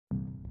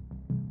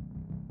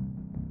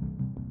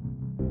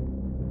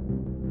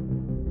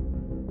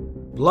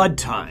Blood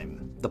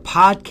Time, the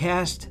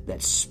podcast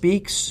that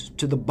speaks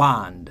to the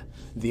bond,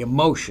 the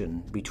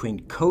emotion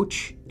between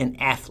coach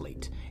and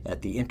athlete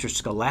at the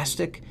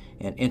interscholastic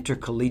and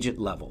intercollegiate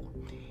level.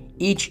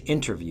 Each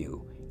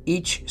interview,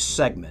 each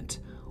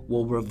segment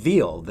will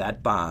reveal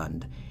that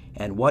bond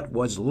and what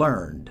was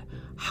learned,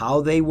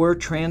 how they were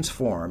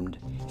transformed,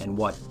 and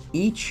what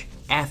each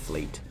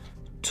athlete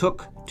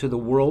took to the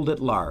world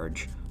at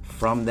large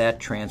from that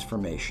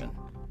transformation.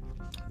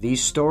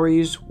 These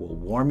stories will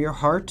warm your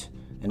heart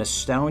and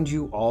astound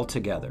you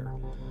altogether.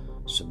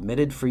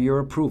 Submitted for your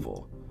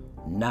approval.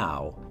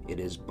 Now it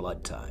is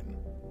Blood Time.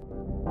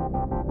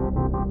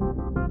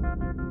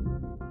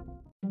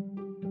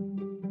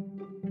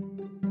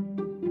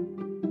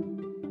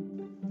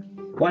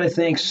 I want to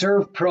thank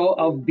Serve Pro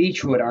of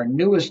Beechwood, our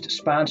newest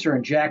sponsor,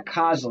 and Jack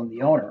Coslin,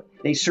 the owner.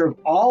 They serve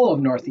all of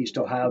Northeast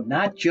Ohio,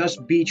 not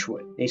just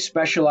Beechwood. They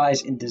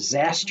specialize in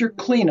disaster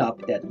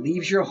cleanup that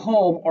leaves your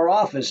home or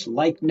office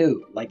like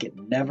new, like it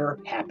never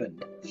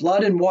happened.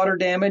 Flood and water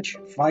damage,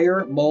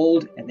 fire,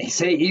 mold, and they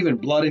say even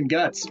blood and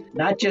guts.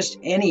 Not just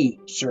any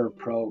Serve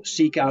Pro.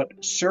 Seek out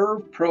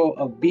Serve Pro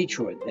of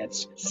Beechwood.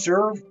 That's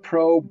Serve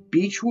Pro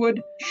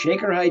Beechwood,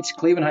 Shaker Heights,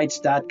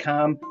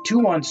 ClevelandHeights.com,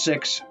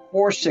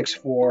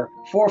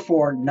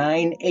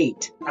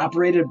 216-464-4498.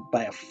 Operated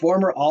by a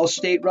former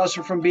All-State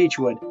wrestler from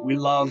Beechwood, we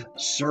love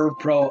Serve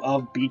Pro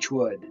of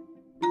Beechwood.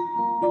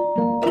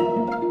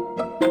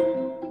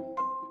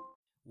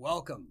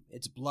 Welcome.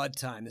 It's Blood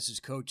Time. This is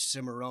Coach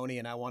Cimarroni,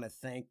 and I want to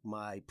thank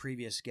my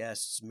previous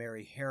guests,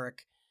 Mary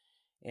Herrick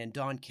and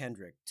Dawn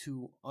Kendrick,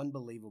 two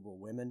unbelievable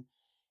women.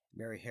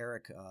 Mary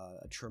Herrick,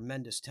 a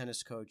tremendous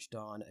tennis coach,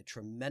 Dawn, a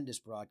tremendous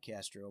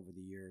broadcaster over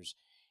the years,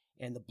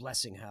 and the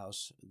Blessing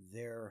House,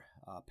 their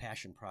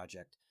passion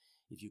project.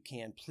 If you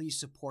can, please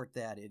support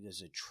that. It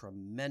is a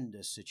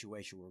tremendous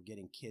situation. We're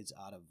getting kids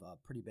out of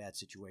pretty bad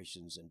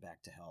situations and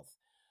back to health,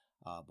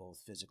 both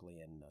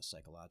physically and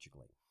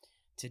psychologically.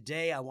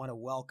 Today, I want to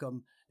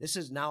welcome.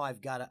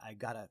 I've got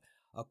a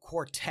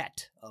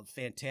quartet of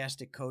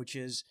fantastic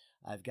coaches.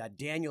 I've got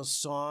Daniel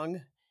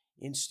Song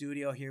in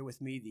studio here with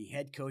me, the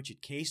head coach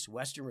at Case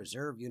Western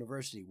Reserve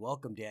University.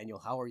 Welcome, Daniel.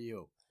 How are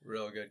you?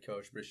 Real good,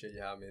 Coach. Appreciate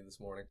you having me this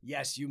morning.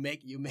 Yes, you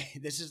make.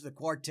 This is the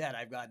quartet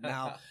I've got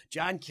now.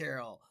 John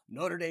Carroll,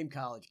 Notre Dame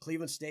College,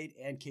 Cleveland State,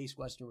 and Case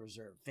Western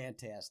Reserve.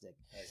 Fantastic.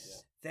 Yeah.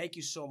 Thank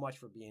you so much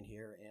for being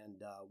here.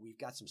 And we've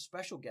got some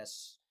special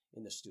guests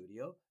in the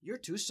studio. Your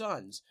two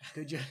sons.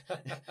 Could you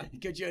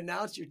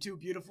announce your two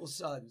beautiful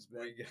sons,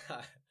 man?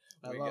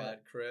 We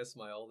got Chris,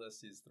 my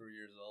oldest. He's 3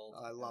 years old.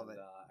 I love it.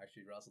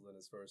 Actually wrestled in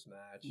his first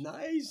match.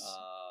 Nice.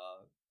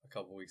 A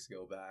couple weeks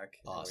ago back.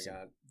 Awesome.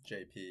 And we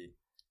got JP.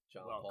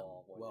 John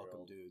Paul.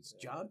 Welcome, dudes.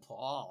 Yeah. John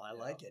Paul. I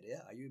like it.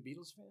 Yeah. Are you a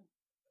Beatles fan?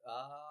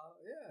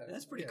 Yeah.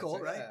 That's pretty cool,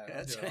 right? Yeah,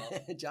 That's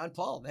John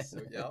Paul, man.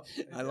 So, yep.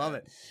 I love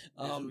it.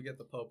 We get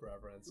the Pope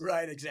reference.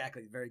 Right,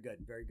 exactly. Very good.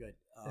 Very good.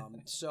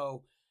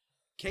 So,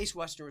 Case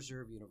Western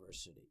Reserve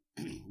University,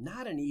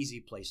 not an easy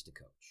place to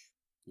coach.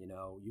 You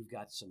know, you've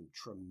got some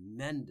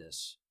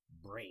tremendous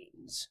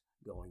brains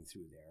going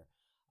through there.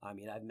 I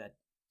mean, I've met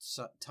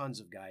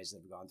tons of guys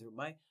that have gone through.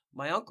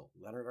 My uncle,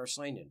 Leonard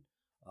Arslanian,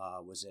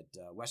 was at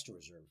Western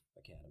Reserve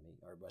Academy,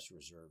 or Western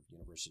Reserve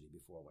University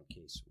before I went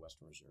Case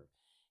Western Reserve.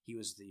 He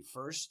was the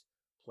first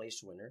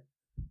place winner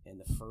and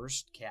the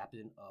first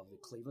captain of the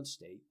Cleveland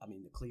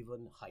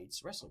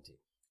Heights wrestling team.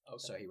 Okay.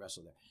 So he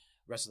wrestled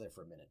there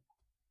for a minute.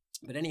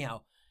 But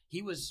anyhow,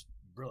 he was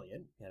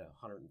brilliant. He had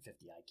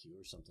 150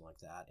 IQ or something like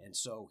that. And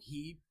so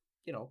he,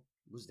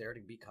 was there to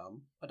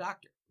become a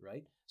doctor,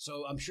 right?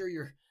 So I'm sure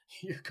you're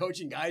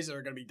coaching guys that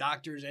are going to be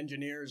doctors,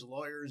 engineers,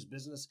 lawyers,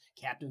 business,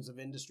 captains of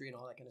industry, and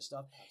all that kind of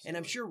stuff. Absolutely. And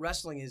I'm sure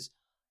wrestling is,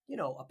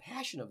 a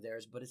passion of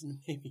theirs, but it's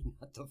maybe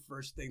not the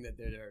first thing that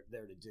they're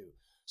there to do.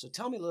 So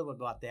tell me a little bit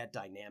about that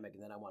dynamic,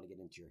 and then I want to get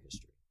into your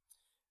history.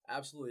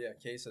 Absolutely, yeah.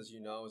 Case, as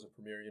you know, is a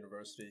premier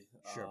university,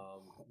 sure.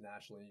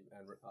 Nationally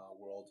and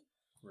world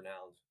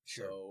renowned.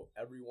 Sure. So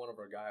every one of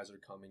our guys are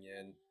coming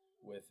in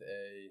with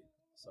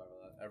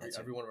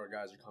every one of our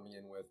guys are coming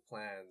in with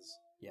plans.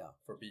 Yeah.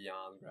 For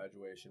beyond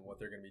graduation, what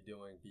they're going to be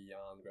doing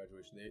beyond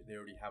graduation. They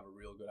already have a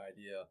real good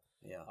idea.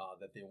 Yeah.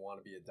 That they want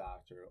to be a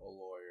doctor, a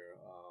lawyer,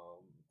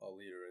 a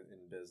leader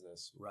in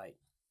business. Right.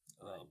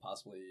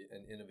 Possibly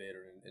an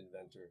innovator and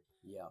inventor.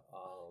 Yeah.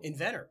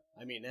 Inventor.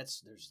 I mean,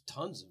 there's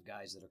tons of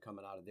guys that are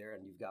coming out of there,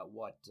 and you've got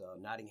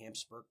Nottingham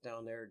Spurk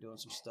down there doing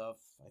some stuff.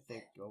 I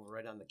think over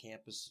right on the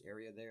campus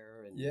area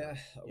there, and yeah,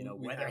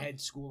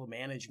 Weatherhead School of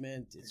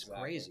Management. It's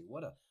exactly. Crazy.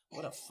 What a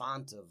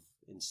font of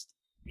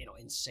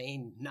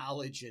insane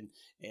knowledge and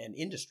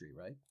industry,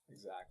 right?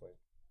 Exactly.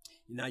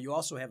 Now you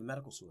also have a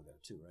medical school there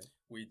too, right?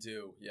 We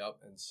do.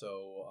 Yep. And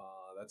so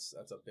that's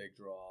a big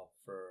draw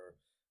for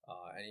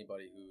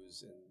anybody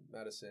who's in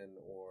medicine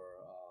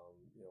or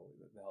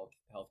the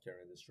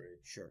healthcare industry.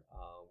 Sure.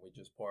 We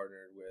just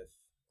partnered with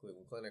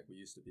Cleveland Clinic. We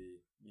used to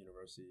be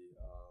University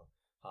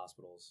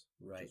Hospitals.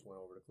 We right. just went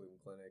over to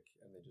Cleveland Clinic,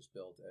 and they just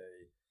built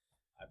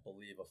I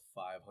believe a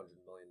 $500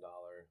 million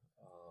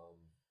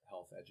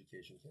health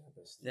Education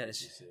Campus. That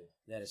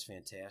is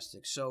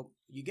fantastic. So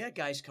you got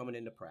guys coming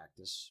into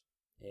practice,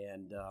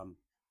 and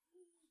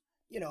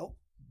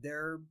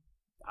they're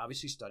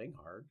obviously studying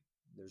hard.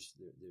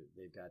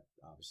 They've got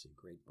obviously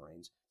great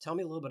brains. Tell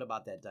me a little bit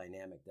about that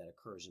dynamic that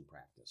occurs in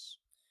practice.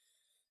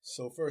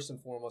 So first and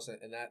foremost,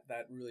 and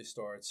that really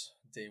starts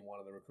day one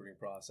of the recruiting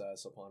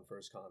process. Upon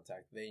first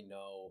contact, they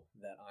know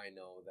that I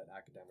know that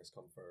academics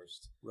come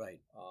first.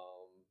 Right.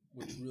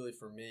 Which really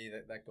for me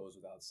that goes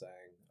without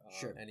saying.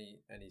 Sure.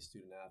 Any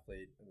student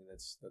athlete, I mean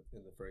that's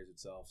in the phrase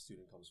itself.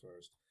 Student comes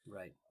first.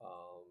 Right.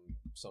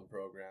 Some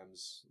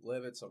programs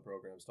live it. Some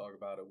programs talk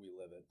about it. We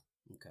live it.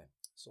 Okay.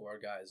 So our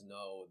guys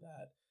know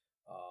that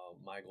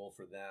my goal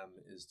for them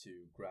is to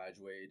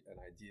graduate and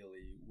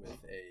ideally with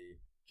a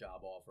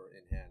job offer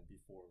in hand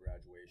before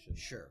graduation.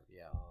 Sure,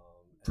 yeah.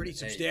 Pretty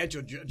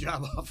substantial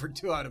job offer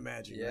too, I'd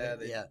imagine. Yeah,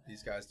 right?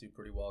 These guys do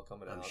pretty well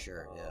coming out. I'm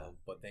sure, yeah.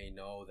 But they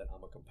know that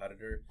I'm a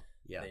competitor.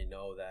 Yeah. They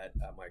know that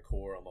at my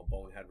core, I'm a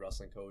bonehead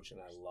wrestling coach, and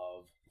I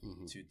love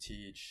to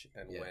teach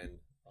and win.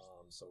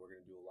 So we're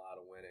going to do a lot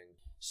of winning.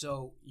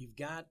 So you've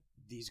got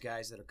these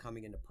guys that are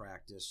coming into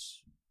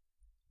practice.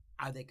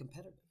 Are they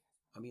competitive?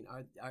 I mean,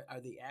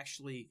 are they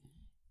actually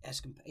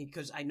as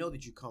because I know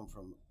that you come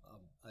from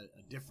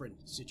a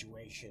different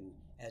situation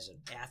as an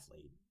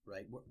athlete,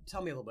 right?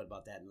 Tell me a little bit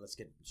about that, and let's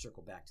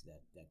circle back to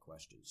that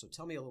question. So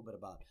tell me a little bit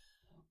about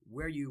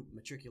where you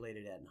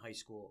matriculated at in high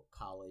school,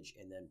 college,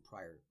 and then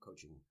prior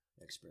coaching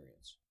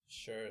experience.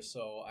 Sure.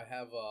 So I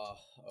have a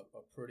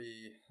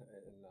pretty,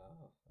 and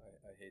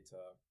I hate to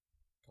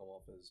come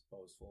off as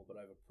boastful, but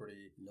I have a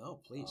pretty... No,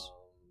 please.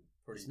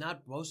 It's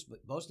not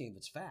boasting if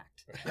it's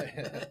fact.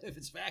 If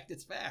it's fact,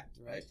 it's fact,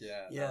 right?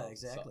 Yeah. Yeah,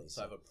 exactly.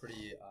 So I have a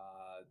pretty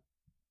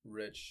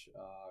rich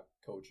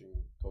coaching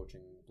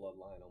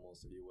bloodline,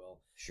 almost, if you will.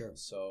 Sure.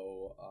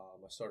 So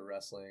I started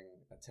wrestling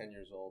at 10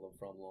 years old. I'm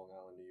from Long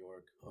Island, New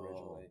York,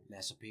 originally.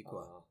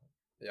 Massapequa.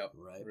 Yep.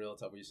 Right. Real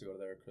tough. We used to go to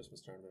their Christmas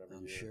tournament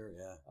every year. I'm sure,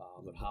 yeah.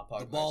 But Hop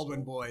Hog the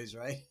Baldwin boys,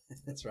 right?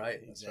 That's right.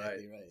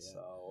 Exactly right. Yeah.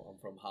 So I'm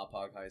from Hop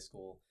Hog High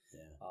School. Yeah.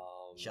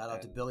 Shout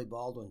out to Billy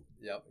Baldwin.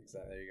 Yep,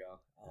 exactly. There you go.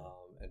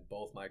 And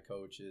both my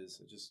coaches,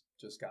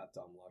 just got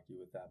dumb lucky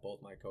with that.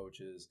 Both my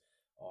coaches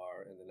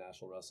are in the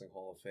National Wrestling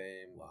Hall of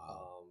Fame.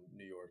 Wow.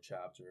 New York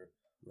chapter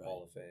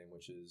Hall of Fame,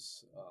 which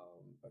is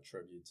a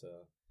tribute to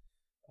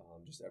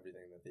just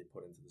everything that they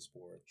put into the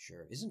sport.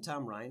 Sure. Isn't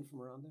Tom Ryan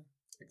from around there?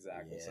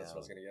 Exactly. Yeah. So that's what I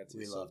was going to get to.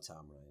 We love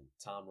Tom Ryan.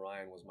 Tom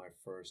Ryan was my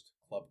first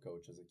club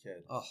coach as a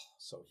kid. Oh.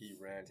 So he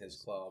ran his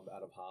club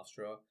out of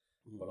Hofstra,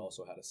 but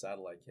also had a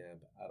satellite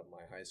camp out of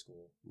my high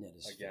school. That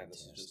is Again, fantastic.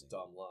 this is just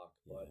dumb luck,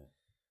 but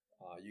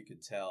you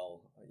could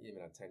tell,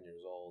 even at 10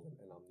 years old,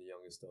 and I'm the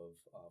youngest of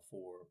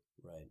four.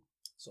 Right.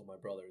 So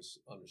my brothers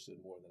understood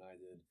more than I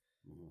did.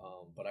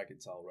 But I could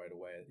tell right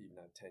away,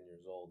 even at 10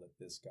 years old, that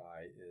this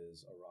guy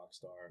is a rock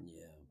star.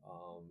 Yeah.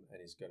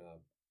 And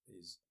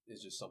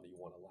he's just something you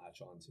want to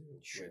latch onto,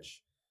 Sure.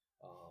 which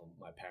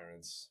my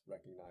parents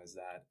recognized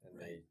that, and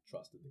they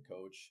trusted the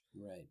coach.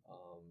 Right.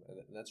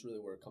 And that's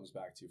really where it comes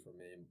back to for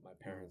me. My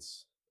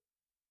parents,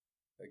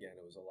 again,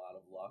 it was a lot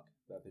of luck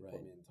that they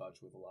put me in touch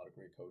with a lot of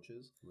great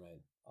coaches.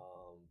 Right.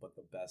 But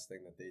the best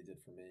thing that they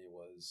did for me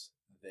was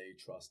they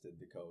trusted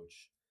the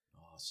coach.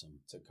 Awesome.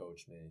 To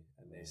coach me,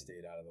 and they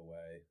stayed out of the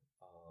way.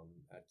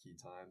 At key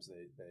times,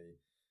 they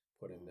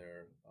put in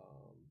their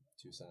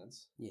 2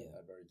 cents.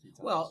 At very key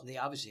times. Well, they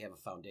obviously have a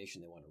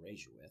foundation they want to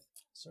raise you with.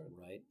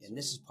 Certainly. Right? And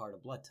this is part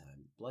of Blood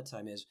Time. Blood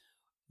Time is,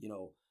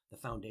 the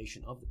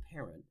foundation of the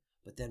parent,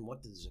 but then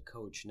what does a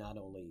coach not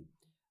only,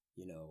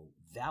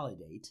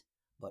 validate,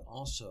 but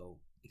also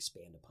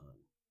expand upon?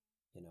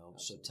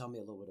 So tell me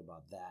a little bit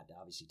about that.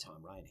 Obviously,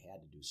 Tom Ryan had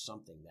to do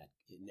something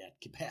in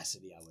that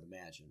capacity, I would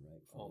imagine,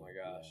 right? Oh my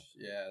gosh,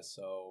 yeah.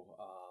 So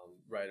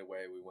right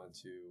away we went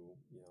to,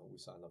 we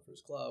signed up for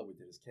his club, we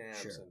did his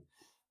camps, and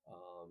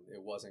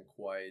it wasn't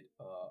quite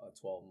a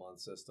 12-month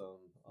system,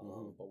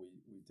 but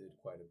we did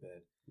quite a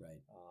bit,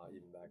 right?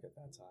 Even back at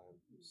that time.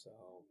 So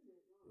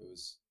it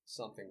was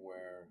something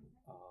where,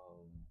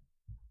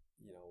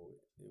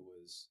 it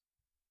was,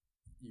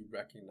 you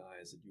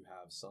recognize that you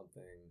have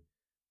something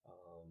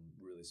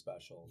really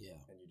special,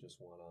 and you just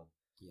want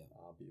to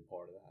be a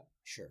part of that.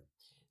 Sure.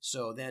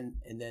 So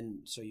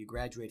so you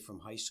graduate from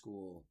high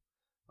school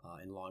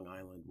in Long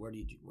Island. Where do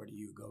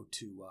you go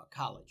to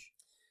college?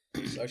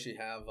 So I actually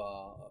have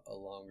a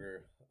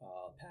longer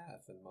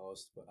path than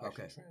most, but I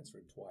actually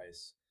transferred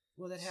twice.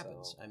 Well, that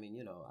happens. I mean,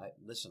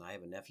 I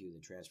have a nephew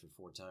that transferred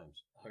 4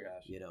 times. Oh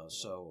gosh.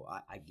 So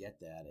I get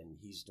that, and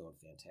he's doing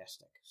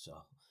fantastic. So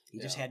he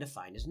just had to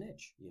find his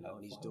niche,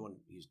 and he's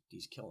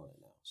killing it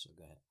now. So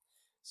go ahead.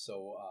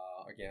 So,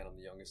 again, I'm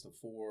the youngest of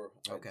 4.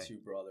 I had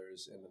 2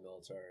 brothers in the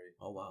military.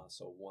 Oh, wow.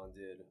 So one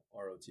did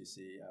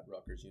ROTC at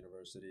Rutgers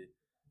University.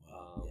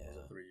 Wow.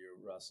 Was a 3-year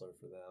wrestler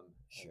for them.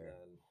 Sure. And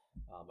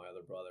then my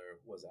other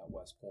brother was at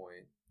West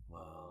Point.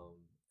 Wow.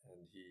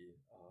 And he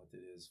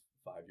did his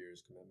 5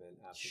 years commitment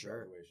after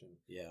graduation.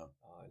 Yeah.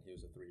 And he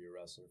was a 3-year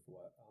wrestler for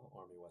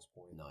Army West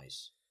Point.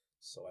 Nice.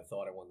 So I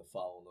thought I wanted to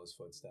follow in those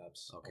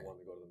footsteps. Okay. I wanted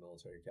to go to the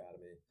military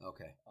academy.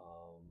 Okay.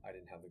 I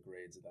didn't have the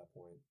grades at that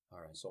point. All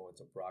right. So I went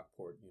to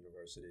Brockport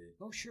University.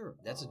 Oh, sure.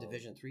 That's a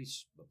Division III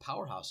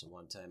powerhouse at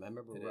one time. I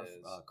remember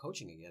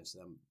coaching against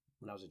them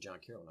when I was at John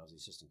Carroll, when I was the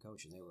assistant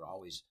coach, and they were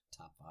always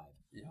top 5.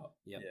 Yep.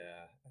 Yep.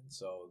 Yeah. And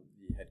so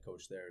the head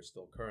coach there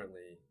still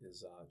currently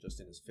is just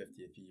in his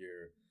 50th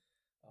year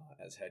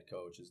as head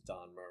coach is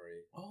Don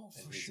Murray. Oh,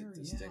 and for he's sure. a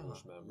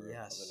distinguished member of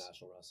Yes. the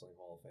National Wrestling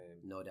Hall of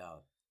Fame. No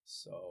doubt.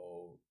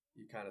 So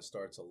you kind of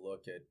start to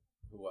look at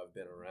who I've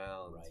been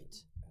around. Right.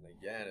 And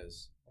again,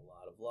 is a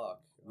lot of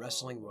luck.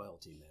 Wrestling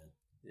royalty, man.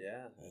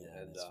 Yeah.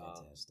 Yeah, and that's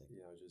fantastic. You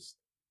know, just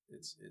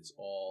it's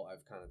all,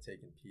 I've kind of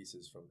taken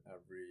pieces from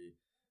every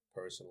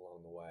person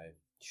along the way.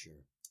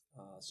 Sure.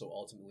 So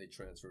ultimately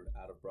transferred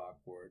out of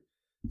Brockport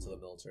to the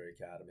military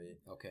academy.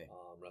 Okay.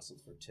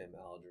 Wrestled for Tim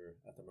Alger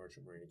at the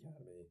Merchant Marine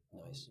Academy.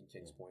 Nice. In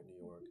Kings Point,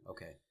 New York.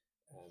 Okay.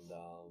 And,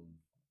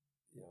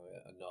 you know,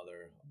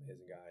 another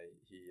amazing guy.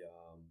 He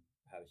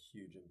had a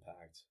huge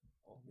impact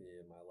on me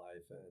in my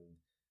life and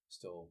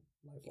still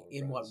lifelong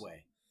In friends. what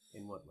way?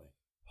 In what way?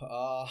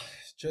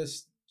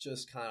 Just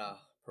kind of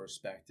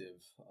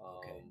perspective.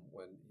 Okay.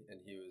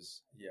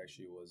 He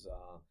actually was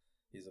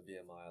he's a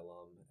VMI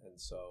alum, and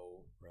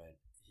so Right.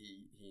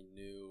 he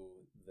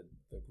knew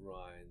the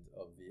grind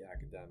of the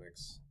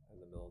academics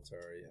and the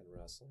military and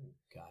wrestling,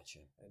 Gotcha.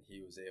 and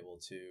he was able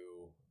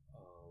to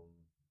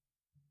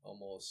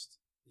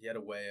he had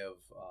a way of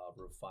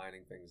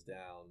refining things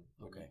down.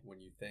 When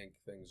you think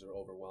things are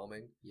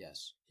overwhelming,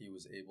 Yes. he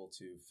was able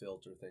to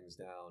filter things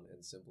down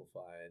and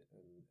simplify it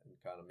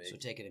and kind of make. So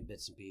take it in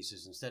bits and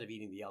pieces. Instead of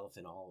eating the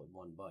elephant all in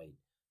one bite,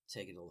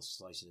 take it a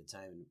slice at a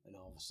time, and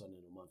all of a sudden,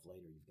 a month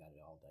later, you've got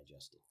it all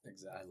digested.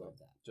 Exactly. I love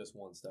that. Just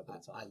one step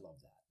at a time. I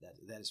love that.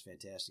 That is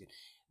fantastic.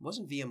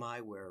 Wasn't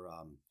VMI where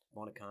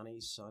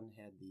Bonacani's son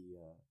had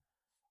I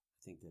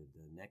think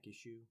the neck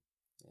issue?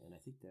 And I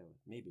think that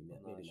maybe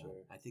not.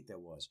 Sure. I think that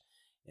was.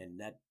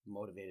 And that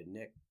motivated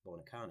Nick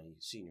Bonacani,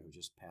 Sr., who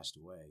just passed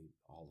away,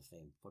 Hall of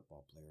Fame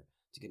football player,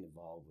 to get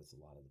involved with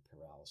a lot of the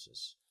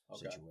paralysis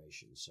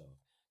situations. So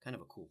kind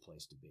of a cool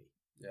place to be.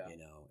 Yeah. You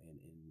know,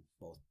 in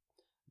both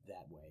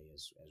that way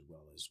as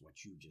well as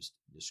what you just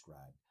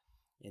described.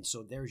 And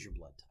so there's your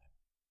blood type,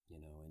 you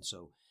know. And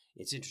so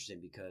it's interesting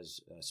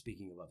because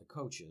speaking of other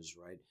coaches,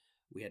 right,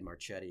 we had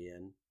Marchetti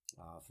in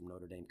from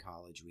Notre Dame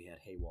College. We had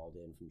Haywald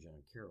in from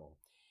John Carroll.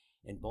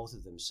 And both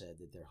of them said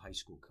that their high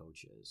school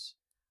coaches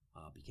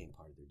became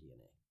part of their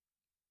DNA.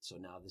 So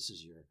now this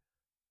is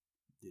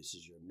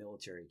your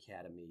military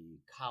academy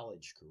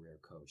college career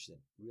coach that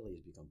really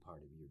has become part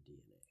of your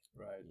DNA.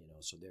 Right. You know,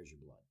 so there's your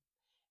blood.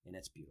 And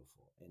that's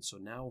beautiful. And so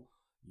now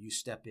you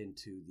step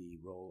into the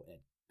role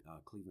at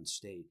Cleveland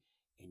State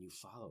and you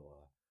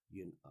follow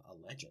a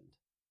legend,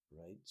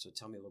 right? So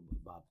tell me a little bit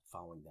about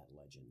following that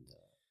legend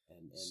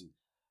and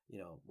you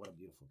know, what a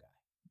beautiful guy.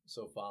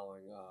 So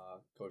following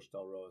Coach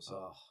Del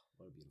Rosa,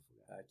 what a beautiful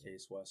guy at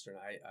Case Western,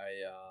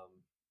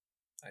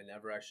 I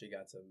never actually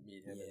got to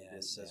meet him and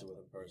visit with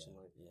him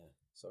personally. Yeah.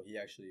 So he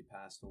actually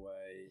passed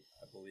away,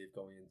 I believe,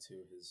 going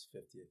into his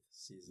 50th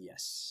season.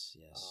 Yes.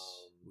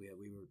 We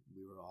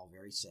were all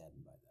very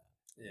saddened by that.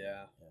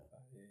 Yeah.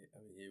 I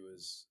mean, he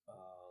was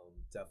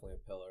definitely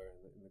a pillar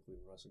in the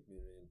Cleveland wrestling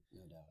community,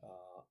 and no doubt,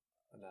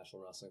 a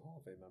National Wrestling Hall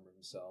of Fame member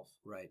himself.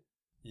 Right.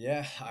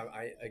 Yeah,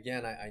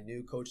 I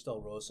knew Coach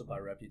Del Rosa by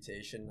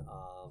reputation,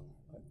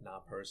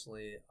 not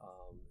personally,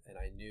 and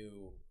I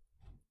knew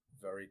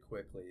very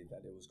quickly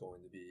that it was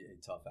going to be a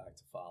tough act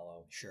to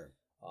follow. Sure.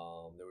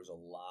 There was a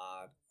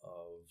lot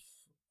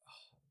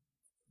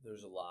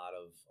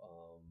of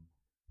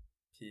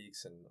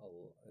peaks and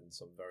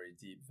some very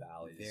deep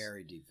valleys.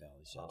 Very deep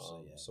valleys.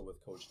 Absolutely. Yeah. So with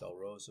Coach Del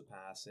Rosa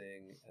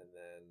passing, and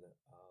then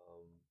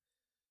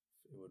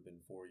it would have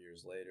been 4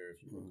 years later,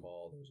 if you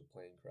recall, there was a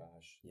plane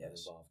crash that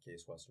involved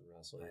Case Western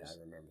wrestlers. I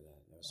remember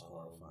that. That was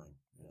horrifying.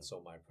 And so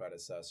my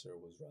predecessor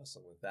was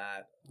wrestling with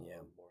that.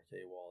 Yeah. Mark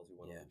Haywald,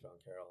 who went on to John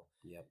Carroll.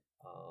 Yep.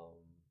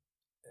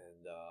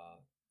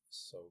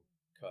 So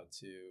cut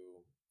to,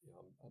 you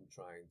know, I'm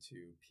trying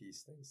to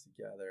piece things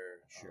together.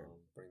 Sure.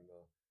 Bring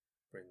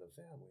the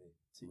family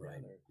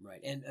together.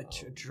 Right. And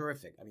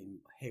terrific. I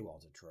mean,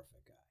 Haywald's a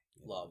terrific guy.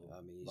 Love him. I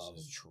mean, he's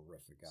a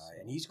terrific guy.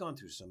 And he's gone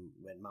through some,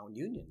 at Mount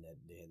Union, that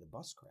they had the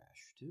bus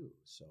crash, too.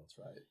 So that's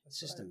right. It's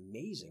just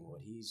amazing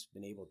what he's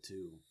been able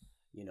to,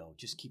 you know,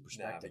 just keep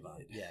perspective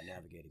on. Yeah,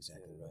 navigate,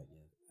 exactly right.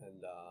 Yeah.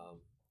 And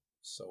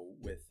so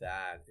with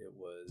that, it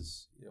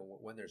was, you know,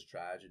 when there's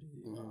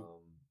tragedy,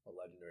 a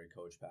legendary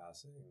coach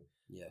passing,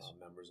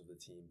 members of the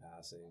team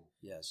passing.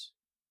 Yes.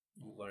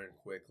 You learn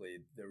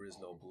quickly there is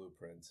no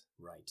blueprint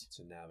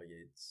to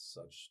navigate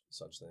such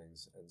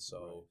things. And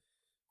so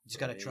you just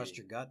got to trust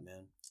your gut,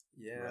 man.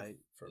 Yeah. Right.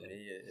 For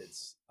me,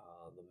 it's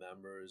the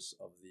members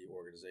of the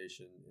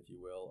organization, if you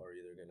will, are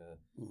either going to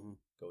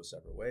go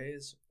separate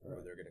ways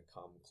or they're going to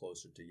come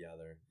closer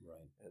together.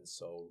 Right. And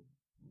so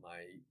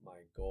my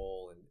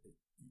goal, and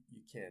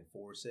you can't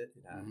force it.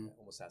 It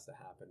almost has to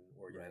happen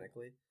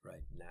organically,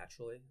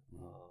 naturally.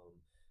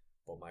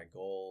 But my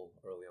goal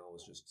early on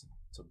was just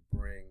to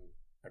bring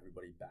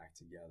everybody back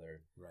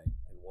together. Right.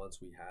 And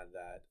once we had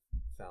that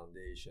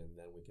foundation,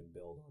 then we can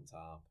build on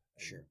top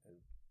and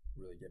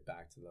really get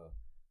back to the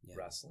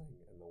wrestling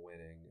and the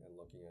winning and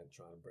looking at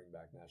trying to bring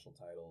back national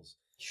titles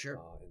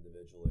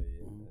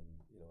individually and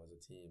as a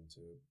team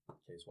to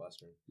Case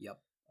Western. Yep.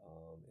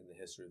 In the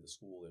history of the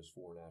school, there's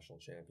 4 national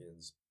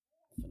champions.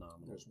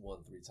 Phenomenal. There's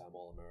 1 3-time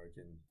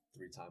All-American,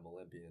 3-time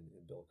Olympian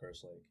in Bill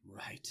Kerslake.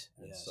 Right.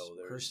 And yes. so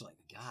there's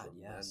Kerslake, God,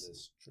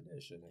 tremendous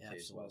tradition at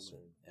Case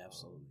Western.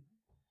 Absolutely.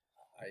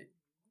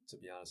 To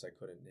be honest, I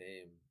couldn't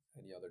name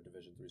any other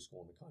Division III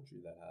school in the country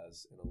that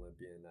has an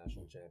Olympian,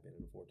 national champion,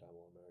 and a 4-time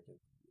All-American.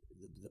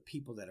 The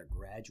people that are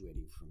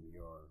graduating from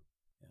your,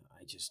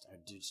 are just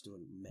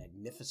doing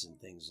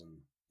magnificent things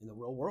in the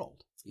real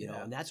world, you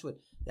know, and that's what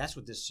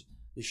this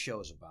show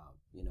is about,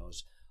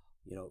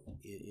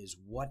 is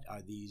what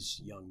are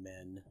these young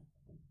men,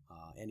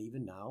 and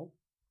even now,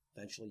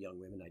 eventually young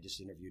women. I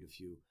just interviewed a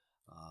few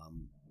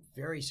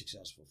very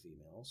successful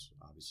females,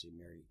 obviously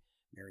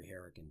Mary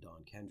Herrick and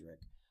Dawn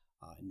Kendrick,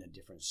 in a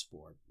different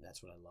sport.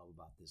 That's what I love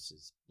about this.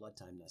 Is Blood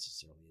Time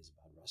necessarily is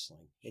about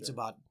wrestling. Sure.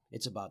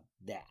 It's about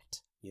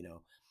that,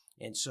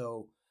 and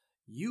so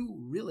you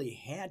really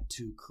had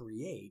to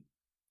create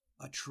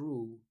a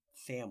true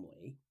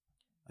family,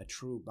 a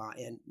true bond.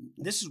 And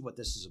this is what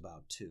this is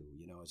about too.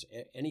 As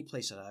any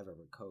place that I've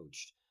ever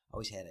coached, I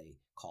always had a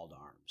call to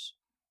arms.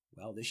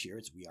 Well, this year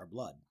it's We Are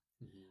Blood.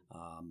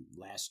 Mm-hmm.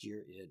 Last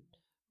year it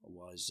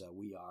was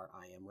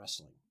I Am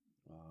Wrestling.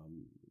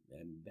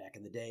 And back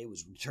in the day it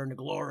was Return to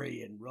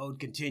Glory and Road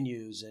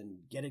Continues and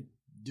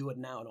Do It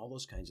Now and all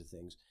those kinds of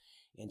things.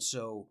 And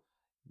so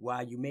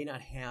while you may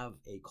not have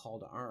a call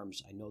to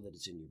arms, I know that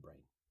it's in your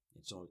brain.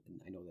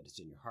 I know that it's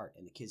in your heart,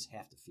 and the kids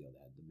have to feel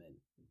that. The men,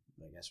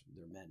 I guess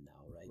they're men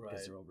now, right?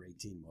 Because they're over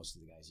 18, most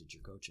of the guys that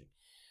you're coaching.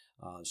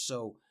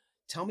 So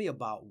tell me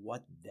about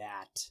what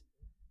that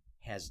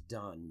has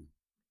done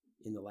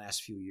in the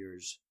last few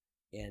years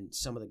and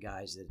some of the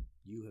guys that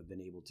you have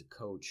been able to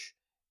coach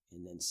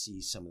and then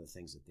see some of the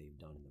things that they've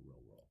done in the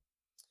real world.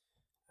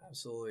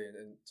 Absolutely.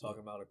 And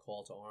talking about a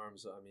call to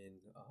arms, I mean,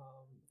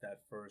 that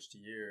first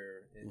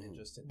year, and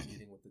just in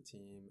meeting with the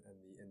team and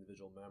the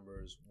individual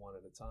members one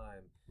at a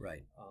time,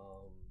 right?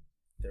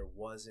 There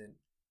wasn't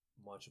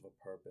much of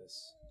a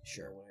purpose.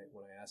 Sure.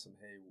 When I asked them,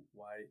 hey,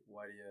 why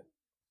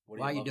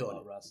are you doing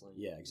about wrestling?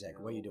 Yeah,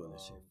 exactly. What are you doing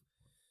this year?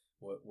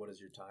 What is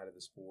your tie to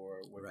the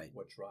sport?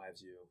 What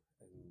drives you?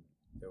 And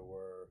there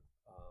were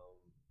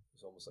it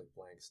was almost like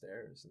blank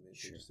stares, and they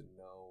just didn't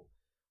know.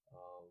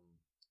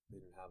 They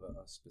didn't have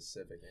a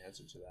specific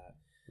answer to that.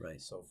 Right.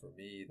 So for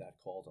me,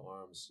 that call to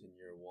arms in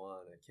year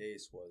 1 at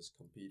Case was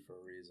compete for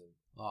a reason.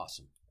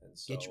 Awesome. And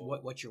so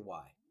what's your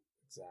why?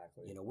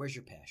 Exactly. Where's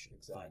your passion?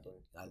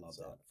 Exactly. I love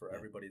that. For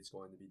everybody, it's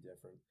going to be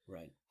different.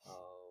 Right.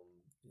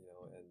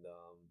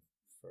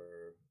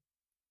 For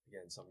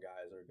again, some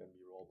guys are going to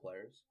be role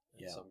players,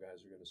 and some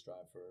guys are going to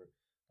strive for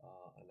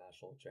a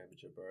national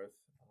championship berth.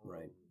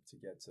 To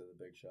get to the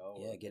big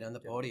show. Yeah, get on the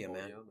podium,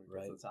 man.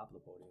 Get to the top of the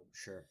podium.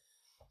 Sure.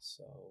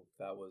 So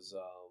that was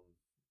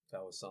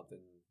something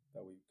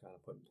that we kind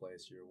of put in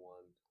place year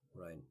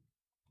 1. Right.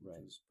 Which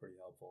was pretty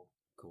helpful.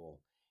 Cool.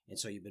 And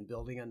so you've been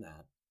building on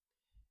that.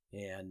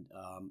 And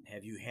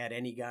have you had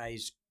any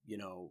guys,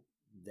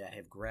 that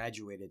have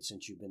graduated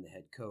since you've been the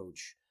head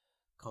coach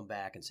come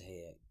back and say,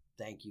 hey,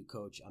 thank you,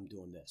 coach, I'm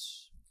doing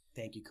this.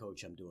 Thank you,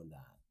 coach, I'm doing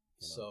that.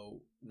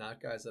 So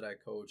not guys that I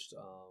coached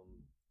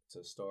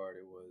to start.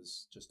 It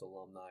was just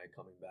alumni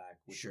coming back,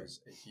 which was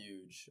a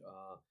huge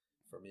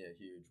for me, a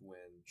huge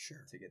win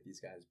to get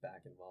these guys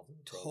back involved in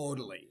the program.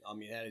 Totally. I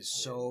mean,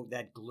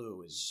 that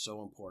glue is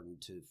so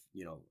important to,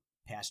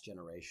 past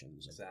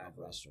generations of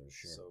wrestlers.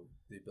 Sure. So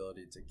the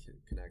ability to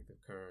connect the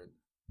current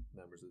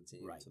members of the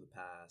team to the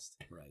past.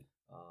 Right.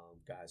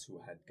 Guys who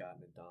had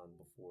gotten it done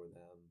before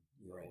them,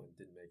 and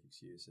didn't make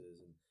excuses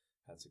and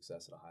had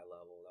success at a high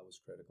level. That was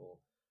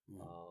critical.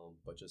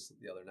 But just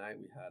the other night,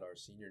 we had our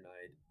senior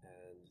night,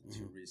 and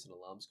 2 recent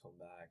alums come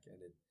back, and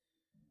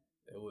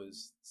it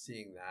was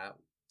seeing that.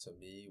 To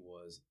me,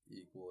 was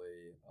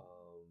equally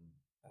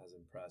as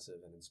impressive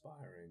and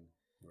inspiring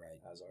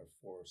as our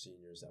 4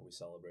 seniors that we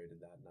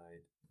celebrated that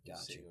night.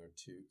 Gotcha. Seeing our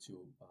two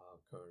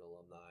current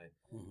alumni.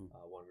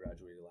 One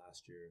graduated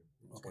last year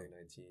in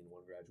 2019.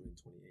 One graduated in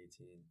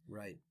 2018.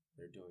 Right.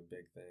 They're doing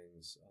big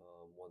things.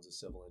 One's a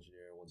civil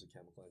engineer. One's a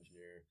chemical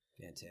engineer.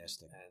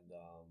 Fantastic. And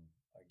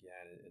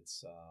again,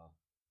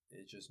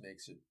 it just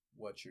makes it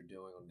what you're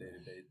doing on a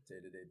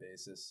day-to-day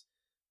basis.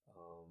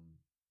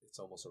 It's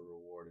almost a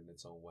reward in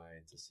its own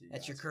way to see.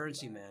 That's your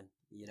currency, man.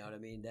 You know what I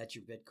mean? That's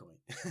your Bitcoin.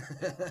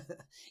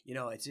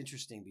 It's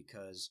interesting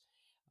because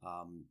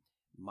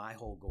my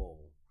whole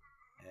goal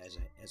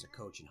as a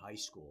coach in high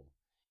school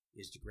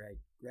is to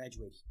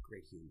graduate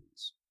great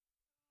humans,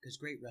 because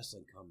great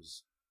wrestling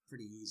comes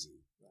pretty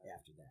easy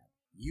after that.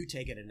 You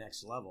take it to the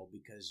next level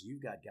because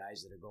you've got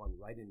guys that are going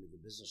right into the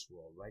business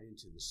world, right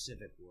into the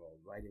civic world,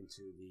 right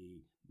into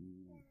the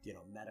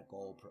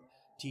medical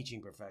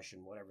teaching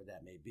profession, whatever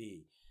that may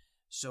be.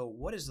 So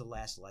what is the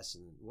last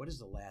lesson? What is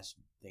the last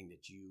thing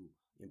that you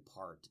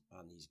impart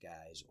on these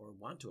guys or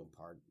want to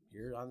impart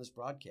here on this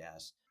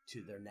broadcast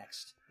to their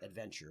next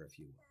adventure, if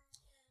you will?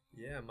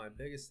 Yeah, my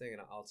biggest thing,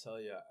 and I'll tell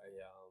you,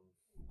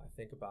 I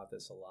think about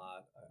this a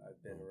lot.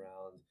 I've been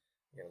around,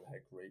 I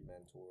had great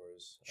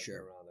mentors. I've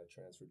been around. I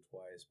transferred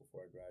twice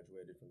before I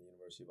graduated from the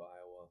University of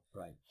Iowa.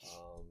 Right.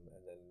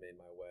 And then made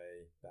my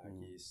way back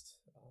east.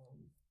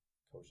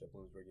 Coached at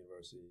Bloomsburg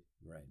University,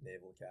 right.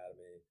 Naval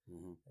Academy,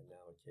 and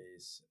now at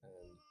Case.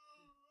 And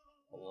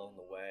along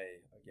the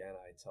way, again,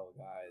 I tell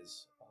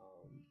guys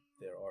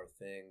there are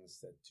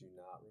things that do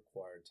not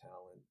require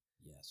talent.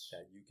 Yes.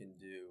 That you can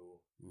do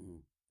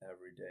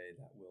every day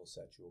that will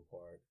set you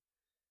apart.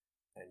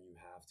 And you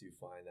have to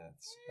find that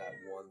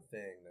one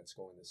thing that's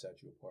going to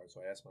set you apart.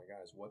 So I ask my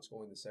guys, what's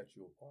going to set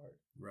you apart?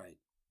 Right.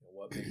 And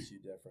what makes you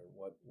different?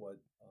 What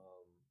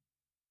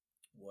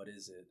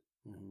is it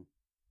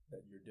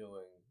that you're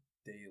doing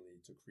daily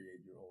to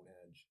create your own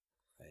edge?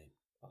 Right.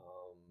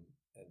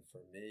 And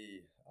for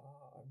me,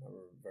 I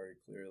remember very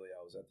clearly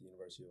I was at the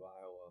University of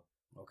Iowa.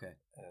 Okay.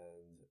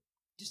 And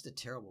just a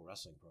terrible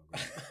wrestling program.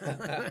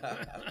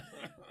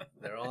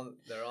 They're on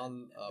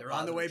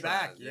the way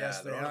back. Yeah,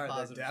 yes, they are.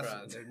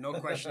 Definitely. There's no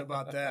question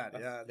about that.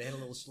 Yeah, they had a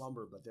little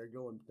slumber, but they're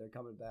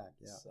coming back.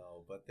 Yeah.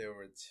 So, but there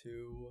were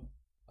two,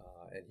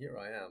 and here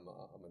I am.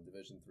 I'm a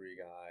Division III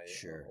guy.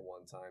 Sure. A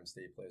one-time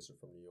state placer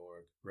from New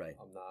York. Right.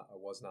 I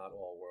was not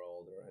all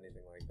world or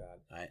anything like that.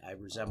 I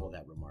resemble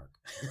that remark.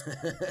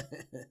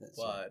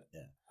 But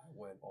yeah. I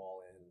went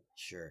all in.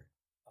 Sure.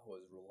 I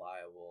was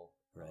reliable.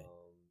 Right.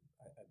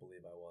 I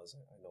believe I was.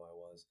 I know I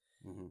was.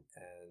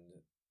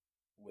 And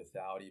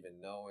without even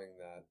knowing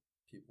that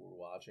people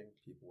were watching.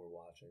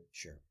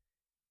 Sure.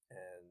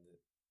 And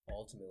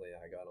ultimately,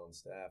 I got on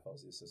staff. I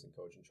was the assistant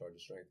coach in charge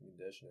of strength and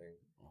conditioning.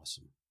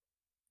 Awesome.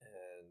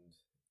 And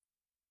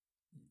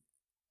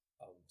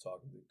I'm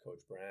talking to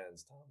Coach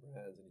Brands, Tom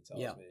Brands, and he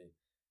tells me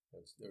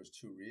there's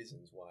two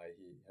reasons why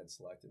he had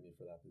selected me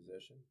for that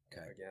position.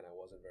 Okay. Again, I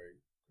wasn't very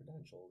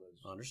credentialed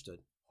as understood.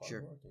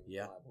 hardworking,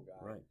 reliable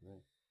guy. Right.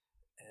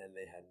 And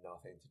they had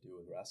nothing to do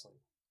with wrestling.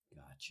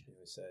 Gotcha.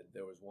 He said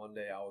there was one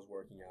day I was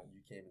working out.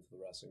 You came into the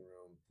wrestling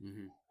room,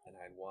 and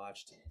I'd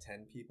watched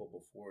 10 people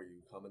before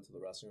you come into the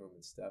wrestling room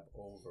and step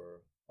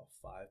over a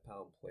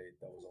 5-pound plate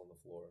that was on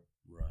the floor.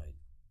 Right.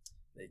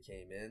 They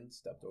came in,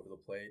 stepped over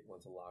the plate,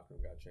 went to the locker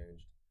room, got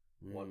changed.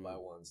 One by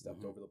one,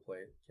 stepped over the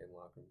plate, came to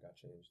the locker room, got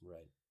changed.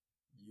 Right.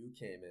 You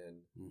came in,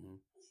 you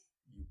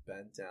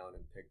bent down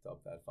and picked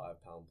up that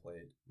 5-pound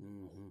plate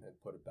and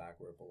put it back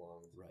where it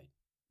belonged. Right.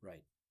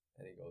 Right.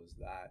 And he goes,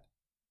 that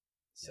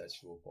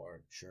sets you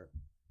apart. Sure.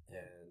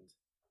 And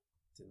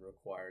didn't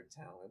require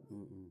talent,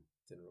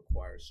 didn't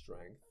require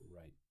strength,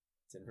 right?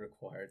 Didn't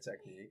require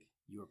technique.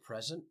 You were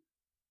present,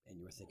 and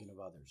you were thinking of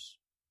others.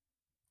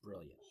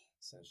 Brilliant.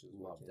 Essentially,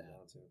 love that.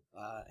 Down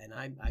to. And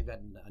I've got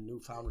a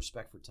newfound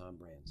respect for Tom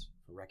Brands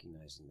for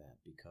recognizing that,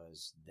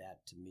 because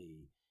that to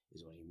me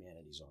is what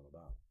humanity's all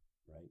about,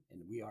 right?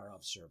 And we are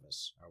of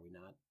service, are we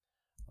not?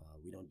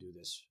 We don't do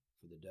this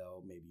for the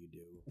dough. Maybe you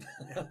do.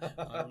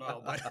 I don't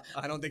know, but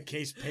I don't think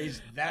Case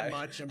pays that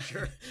much. I'm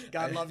sure.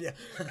 God love you,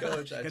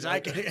 Coach. Because I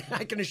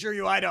can assure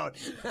you I don't.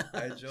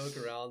 I joke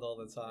around all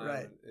the time.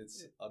 Right.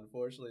 It's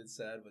unfortunately it's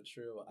sad but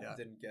true. I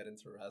didn't get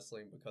into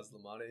wrestling because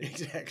of the money.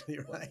 Exactly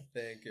right. I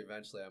think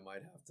eventually I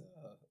might have to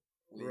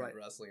leave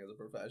wrestling as a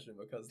profession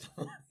because of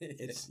the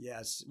money.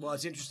 Yes. Well,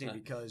 it's interesting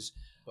because.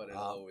 But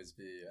it'll always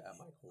be at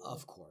my core.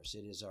 Of course,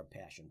 it is our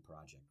passion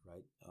project,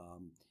 right?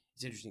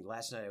 It's interesting.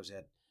 Last night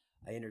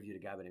I interviewed a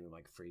guy by the name of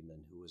Mike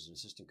Friedman, who was an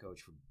assistant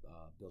coach for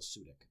Bill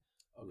Sudik,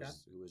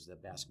 who was the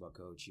basketball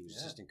coach. He was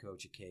assistant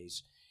coach at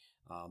Case.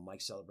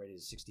 Mike celebrated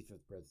his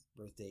 65th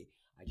birthday.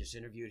 I just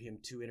interviewed him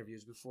 2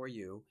 interviews before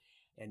you,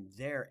 and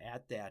there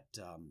at that,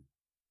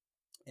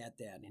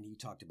 and he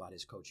talked about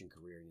his coaching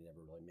career, and he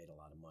never really made a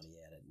lot of money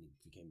at it, and he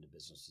became into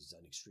business. He's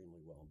done extremely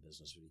well in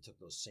business, but he took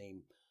those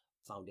same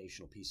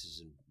foundational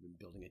pieces in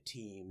building a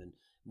team and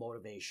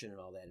motivation and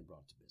all that and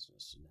brought it to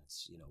business, and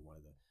that's one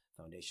of the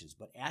foundations.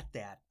 But at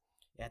that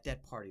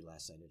party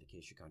last night at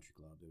Acacia Country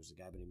Club, there was a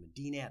guy by the name of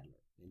Dean Adler.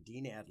 And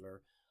Dean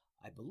Adler,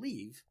 I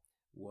believe,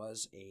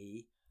 was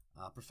a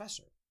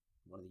professor,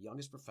 one of the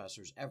youngest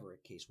professors ever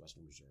at Case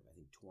Western Reserve. I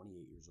think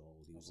 28 years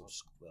old. He was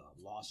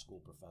a law school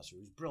professor.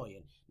 He was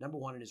brilliant. Number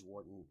 1 in his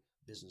Wharton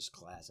business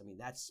class. I mean,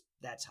 that's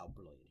how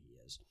brilliant he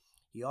is.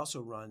 He also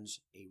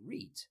runs a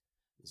REIT.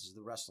 This is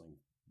the wrestling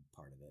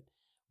part of it,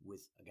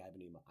 with a guy by the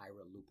name of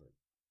Ira Lupert.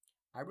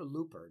 Ira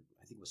Lupert,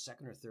 I think, was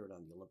 2nd or 3rd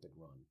on the Olympic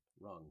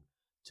rung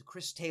to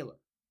Chris Taylor,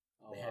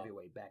 the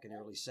heavyweight, back in the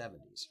early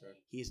 70s. Sure.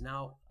 He is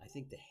now, I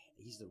think,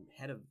 he's the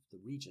head of the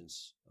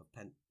Regents of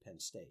Penn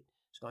State.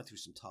 He's gone through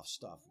some tough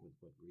stuff with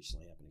what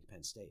recently happened at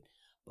Penn State.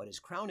 But his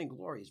crowning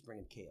glory is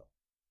bringing Cale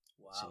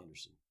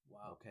Sanderson.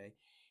 Wow. Okay?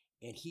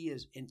 And he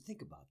is, and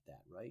think about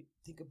that, right?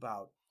 Think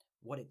about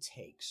what it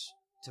takes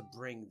to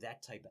bring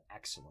that type of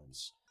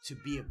excellence, to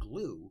be a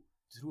glue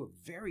through a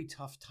very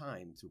tough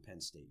time through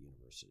Penn State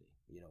University,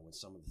 when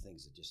some of the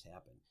things that just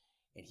happened.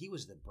 And he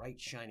was the bright,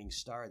 shining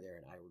star there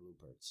in Ira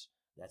Lupert's.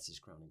 That's his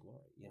crowning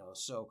glory,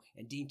 So,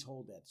 and Dean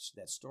told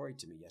that story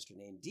to me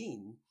yesterday. And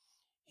Dean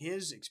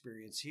his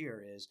experience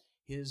here is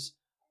his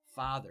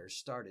father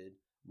started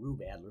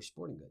Rube Adler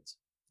Sporting Goods,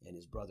 and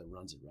his brother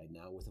runs it right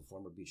now with a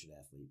former Beecher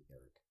athlete,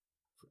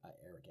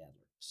 Eric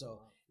Adler.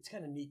 So it's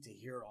kind of neat to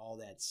hear all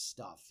that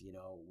stuff,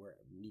 where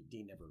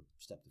Dean never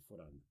stepped a foot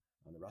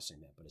on the wrestling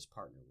mat, but his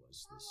partner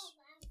was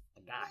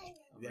a guy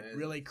that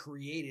really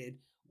created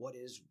what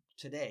is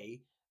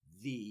today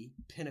the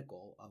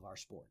pinnacle of our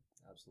sport.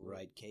 Absolutely.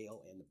 Right,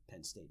 Kale and the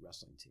Penn State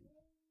wrestling team.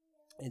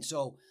 And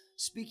so,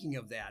 speaking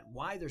of that,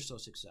 why they're so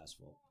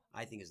successful,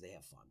 I think, is they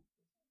have fun.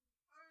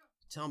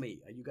 Tell me,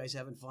 are you guys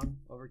having fun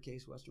over at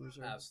Case Western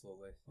Reserve?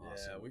 Absolutely.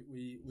 Awesome.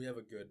 Yeah, we have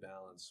a good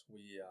balance.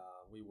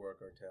 We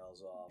work our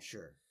tails off.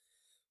 Sure.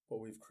 But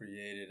we've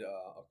created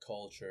a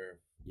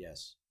culture.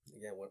 Yes.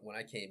 Again, when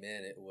I came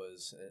in, it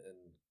was, and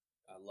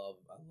I love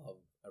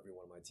every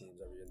one of my teams,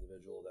 every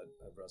individual that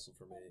have wrestled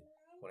for me.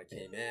 When I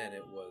came in,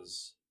 it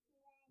was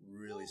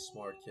really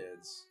smart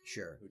kids.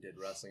 Sure. Who did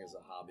wrestling as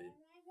a hobby.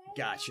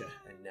 Gotcha.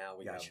 And now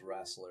we have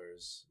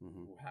wrestlers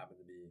who happen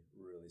to be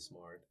really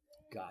smart.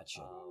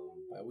 Gotcha.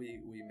 But we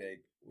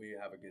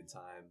have a good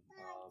time.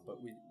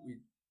 But we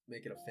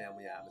make it a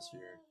family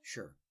atmosphere.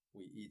 Sure.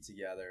 We eat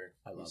together.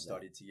 We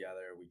study that.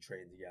 together. We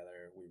train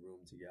together. We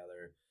room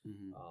together.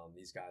 Mm-hmm.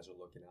 These guys are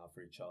looking out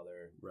for each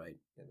other. Right.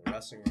 In the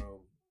wrestling room,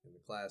 in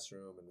the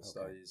classroom, in the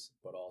studies,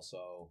 but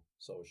also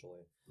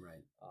socially.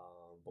 Right.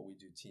 But we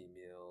do team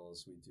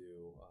meals. We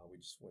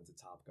just went to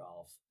Top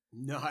Golf.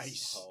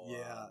 Nice. So,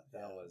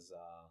 that was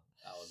a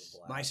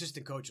blast. My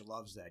assistant coach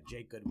loves that.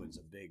 Jake Goodwin's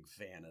a big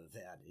fan of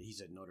that.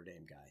 He's a Notre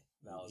Dame guy.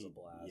 That was a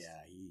blast.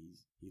 Yeah,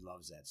 he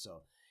loves that.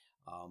 So,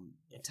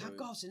 Top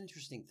Golf's an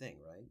interesting thing,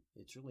 right?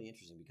 It's really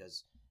interesting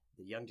because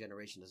the young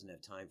generation doesn't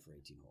have time for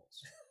 18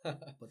 holes,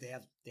 but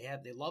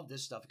they love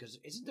this stuff because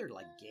isn't there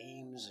like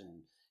games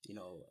and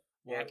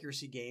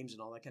accuracy games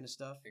and all that kind of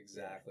stuff?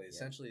 Exactly. Yeah.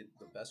 Essentially,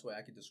 the best way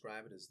I could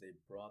describe it is they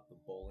brought the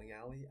bowling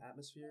alley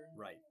atmosphere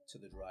to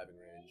the driving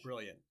range.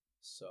 Brilliant.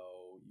 So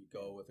you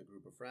go with a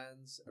group of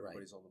friends,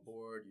 everybody's on the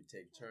board, you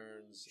take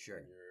turns,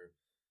 and you're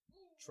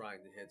trying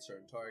to hit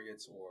certain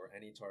targets or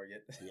any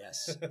target.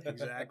 Yes,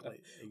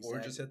 exactly. Or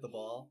just hit the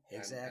ball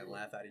and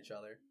laugh at each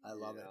other. I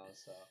love it.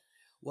 So.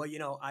 Well,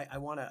 I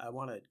want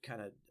to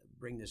kind of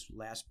bring this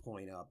last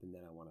point up, and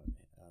then I want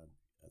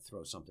to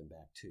throw something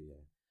back to you.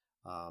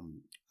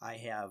 I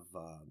have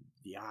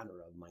the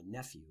honor of my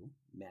nephew,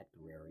 Matt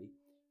Guerreri.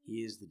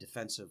 He is the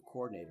defensive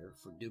coordinator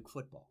for Duke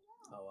football.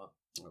 Oh, wow.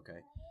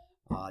 Okay.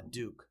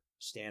 Duke,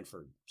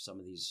 Stanford, some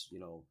of these,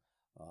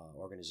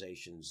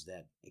 organizations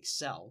that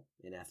excel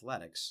in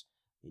athletics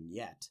and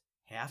yet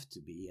have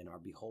to be and are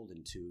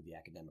beholden to the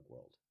academic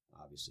world.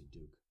 Obviously,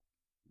 Duke.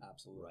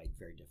 Absolutely. Right.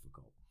 Very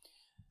difficult.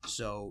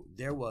 So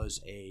there was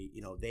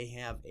they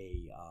have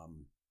a,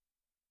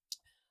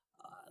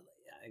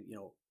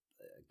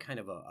 kind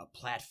of a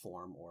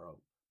platform or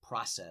a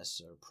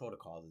process or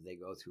protocol that they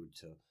go through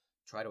to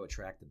try to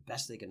attract the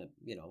best they can,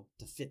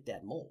 to fit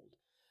that mold.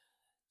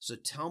 So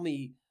tell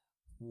me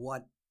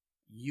what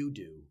you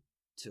do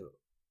to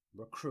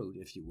recruit,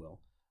 if you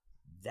will,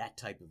 that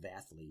type of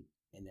athlete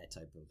and that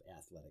type of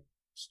athletic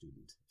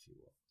student, if you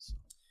will.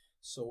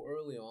 So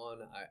early on,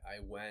 I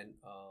went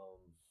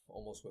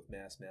almost with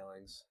mass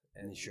mailings,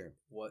 and sure,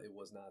 it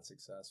was not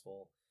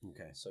successful.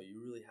 Okay. So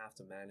you really have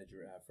to manage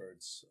your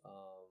efforts.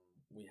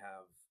 We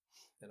have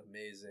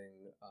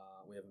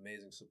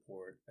amazing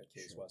support at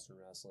Case Western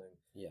Wrestling.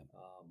 Yeah.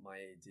 My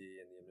AD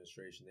and the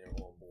administration, they're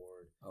on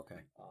board.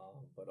 Okay.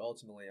 But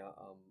ultimately,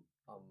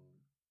 I'm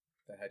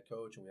the head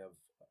coach, and we have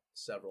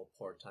several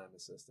part-time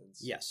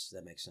assistants. Yes,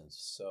 that makes sense.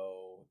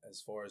 So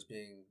as far as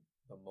being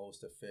the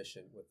most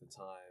efficient with the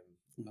time,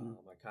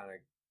 I kind of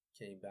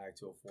came back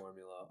to a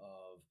formula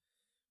of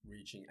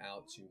reaching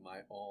out to my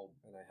own,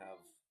 and I have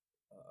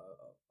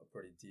a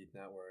pretty deep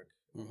network,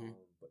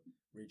 but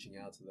reaching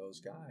out to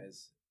those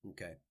guys,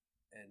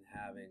 and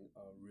having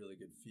a really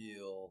good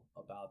feel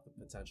about the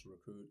potential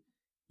recruit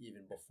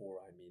even before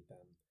I meet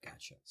them.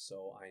 Gotcha.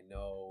 So I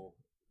know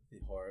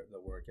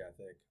the work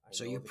ethic.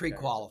 So you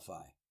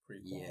pre-qualify.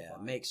 Pre-qualify. Yeah,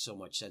 it makes so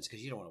much sense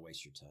because you don't want to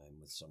waste your time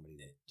with somebody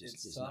that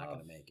just is not going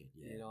to make it.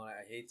 Yeah.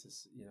 I hate to,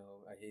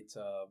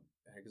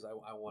 because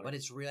I want. But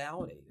it's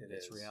reality.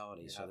 It's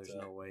reality. So there's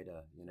no way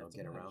to,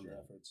 get around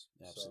that. Efforts.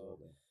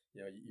 Absolutely.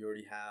 So, you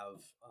already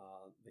have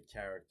the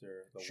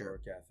character, the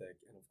work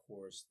ethic, and of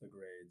course the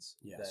grades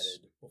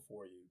vetted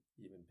before you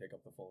even pick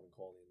up the phone and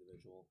call the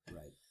individual.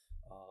 Right.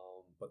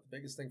 But the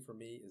biggest thing for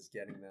me is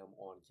getting them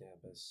on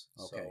campus.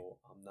 Okay. So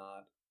I'm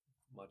not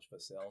much of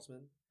a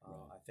salesman. Right.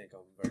 I think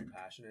I'm very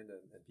passionate,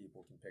 and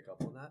people can pick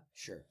up on that.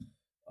 Sure.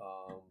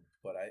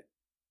 But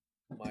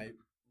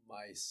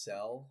my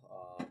sell,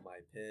 my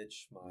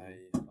pitch,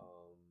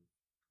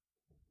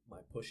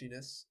 my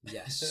pushiness.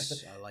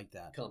 Yes, I like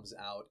that. Comes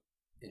out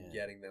in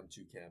getting them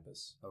to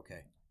campus.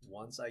 Okay.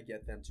 Once I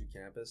get them to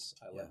campus,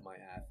 I let my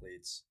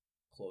athletes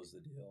close the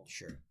deal.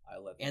 Sure. I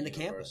let the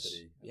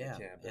university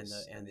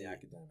campus, and the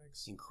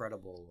academics.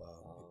 Incredible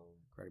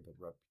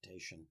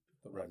reputation.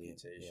 The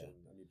reputation.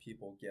 I mean,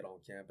 people get on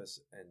campus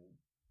and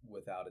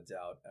without a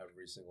doubt,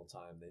 every single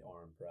time they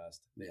are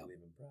impressed. They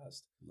leave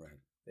impressed. Right.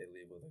 They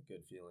leave with a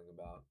good feeling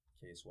about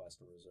Case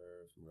Western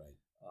Reserve. Right.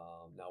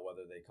 Now,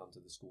 whether they come to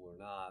the school or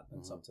not,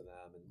 that's up to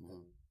them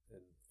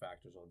and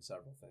factors on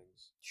several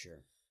things. Sure.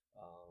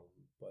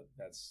 But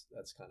that's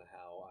kind of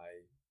how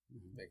I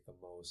make the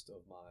most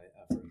of my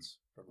efforts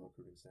from a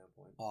recruiting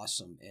standpoint.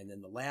 Awesome. And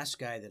then the last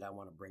guy that I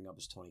want to bring up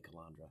is Tony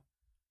Calandra.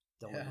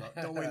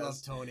 Don't we love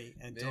Tony?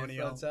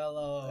 Antonio.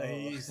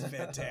 He's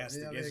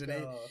fantastic, isn't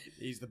he?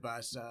 He's the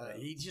best.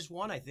 He just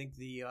won, I think,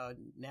 the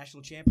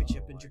national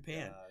championship in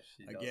Japan. Gosh,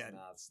 he does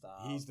not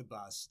stop. He's the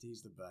best.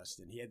 He's the best.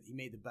 And he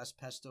made the best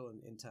pesto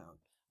in town.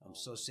 I'm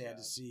so sad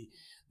to see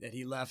that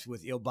he left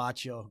with Il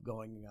Baccio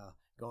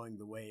going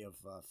the way of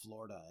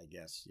Florida, I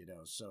guess,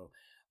 So,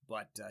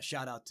 but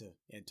shout out to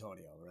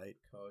Antonio, right?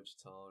 Coach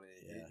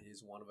Tony. Yeah.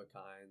 He's one of a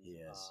kind.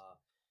 Yes.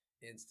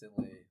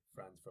 Instantly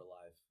friends for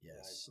life.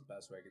 Yes. It's the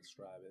best way I could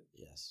describe it.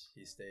 Yes.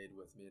 He stayed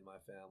with me and my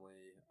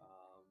family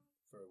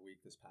for a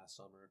week this past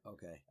summer.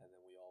 Okay. And then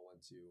we all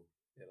went to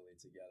Italy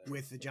together.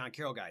 With the John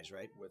Carroll guys,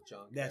 right? With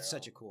John Carroll. That's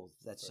such a cool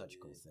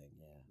thing,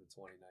 yeah. The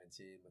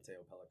 2019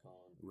 Matteo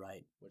Pellicone.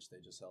 Right. Which they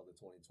just held the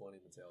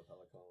 2020 Matteo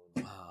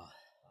Pellicone. Wow.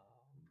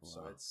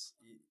 So it's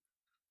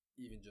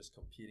even just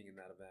competing in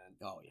that event.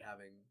 Oh, yeah.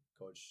 Having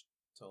Coach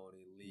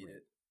Tony lead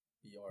it,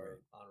 be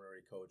our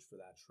honorary coach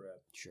for that trip.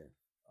 Sure.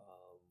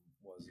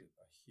 Was a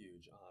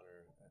huge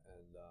honor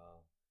and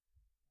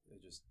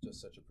it just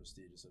such a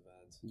prestigious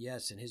event.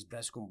 Yes, and his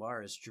best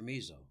kumbar is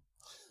Chamizo.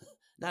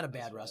 Not a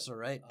bad wrestler,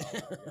 right? Oh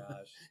my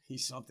gosh.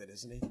 He's something,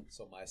 isn't he?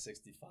 So my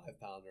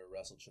 65-pounder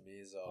wrestled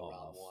Chamizo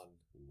round one.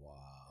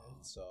 Wow.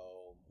 And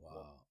so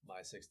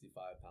my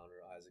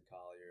 65-pounder, Isaac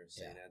Collier,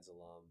 St. Ed's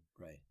alum,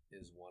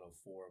 is one of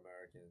 4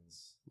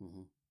 Americans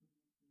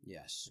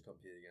yes. to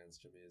compete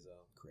against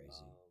Chamizo.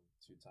 Crazy.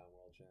 2-time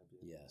world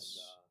champion. Yes.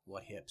 And,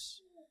 what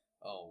hips?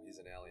 Oh, he's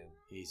an alien.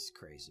 He's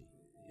crazy.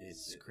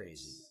 It's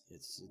crazy.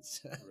 It's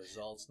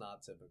results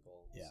not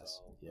typical. Yes.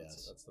 So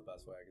yes. That's the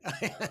best way I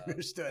can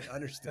describe that.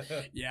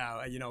 Understood. Yeah.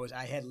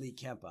 I had Lee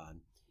Kemp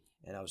on,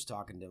 and I was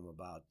talking to him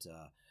about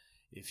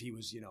if he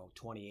was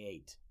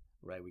 28,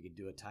 right? We could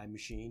do a time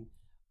machine.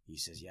 He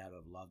says, "Yeah, I'd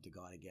have loved to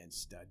go on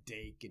against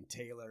Dake and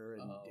Taylor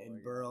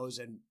and Burroughs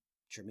and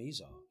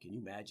Chamizo. Can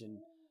you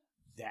imagine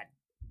that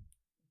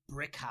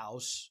brick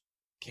house?"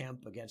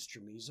 Kemp against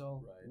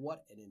Chamizo. Right.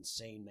 What an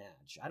insane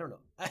match. I don't know.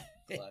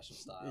 Clash of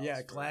styles.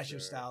 Yeah, clash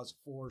of styles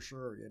for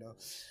sure,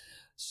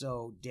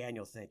 So,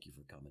 Daniel, thank you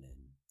for coming in.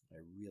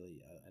 I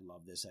really I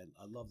love this.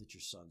 I love that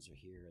your sons are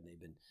here and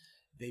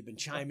they've been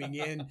chiming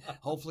in.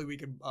 Hopefully we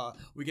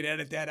can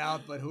edit that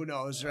out, but who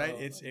knows, right?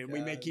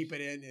 We may keep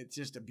it in. It's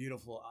just a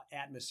beautiful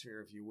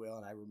atmosphere, if you will,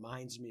 and it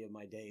reminds me of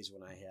my days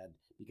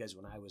because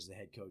when I was the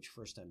head coach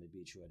first time at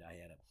Beechwood, I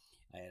had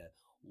a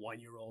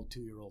 1-year-old,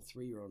 2-year-old,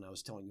 3-year-old, and I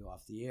was telling you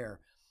off the air,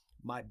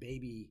 my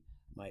baby,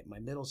 my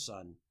middle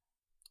son,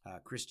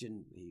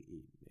 Christian,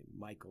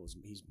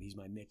 he's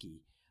my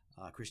Mickey,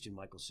 Christian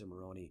Michael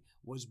Cimarroni,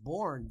 was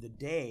born the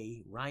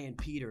day Ryan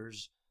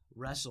Peters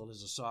wrestled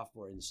as a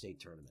sophomore in the state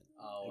tournament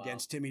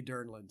against Timmy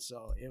Durnland.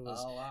 So it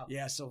was,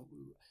 so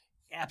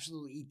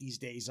absolutely eat these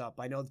days up.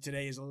 I know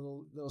today is a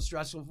little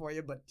stressful for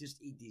you, but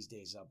just eat these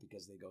days up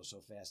because they go so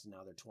fast, and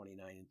now they're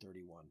 29 and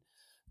 31.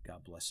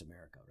 God bless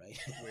America, right?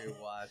 We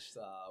watched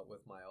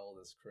with my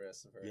oldest,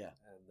 Chris, and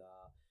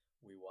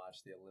we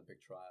watched the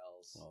Olympic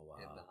trials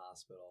in the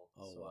hospital.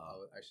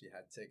 I actually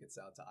had tickets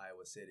out to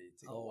Iowa City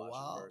to go watch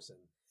in person.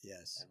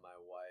 Yes. And my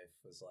wife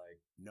was like,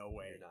 "No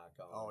way, you're not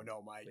going." Oh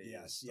no,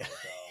 Please, yeah,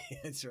 go.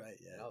 That's right.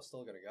 Yeah, and I was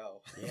still gonna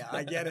go. Yeah,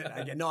 I get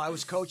it. No, I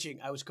was coaching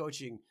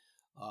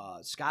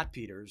Scott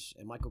Peters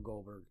and Michael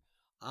Goldberg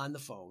on the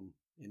phone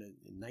in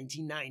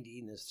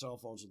 1990, and the cell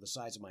phones were the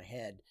size of my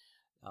head.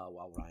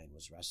 While Ryan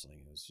was wrestling,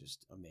 it was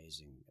just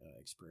amazing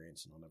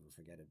experience, and I'll never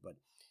forget it. But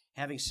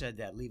having said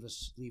that,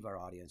 leave our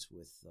audience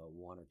with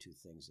 1 or 2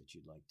 things that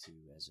you'd like to,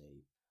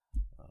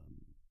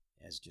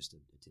 as just a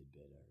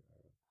tidbit or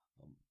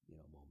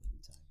moment in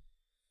time.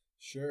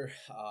 Sure.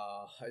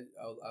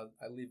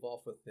 I leave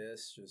off with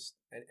this. Just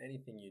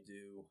anything you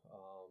do,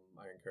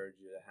 I encourage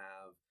you to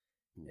have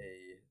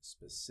a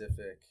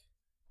specific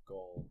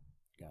goal.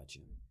 Gotcha.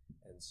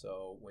 And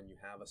so when you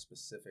have a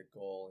specific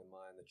goal in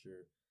mind that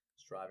you're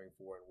striving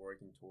for and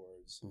working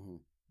towards,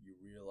 you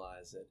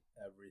realize that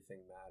everything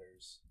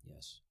matters.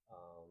 Yes.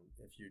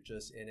 If you're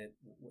just in it,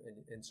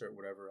 insert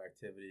whatever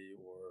activity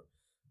or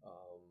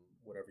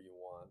whatever you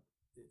want.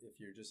 If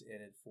you're just in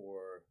it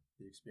for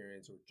the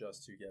experience or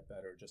just to get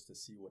better, just to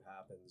see what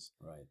happens,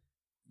 right,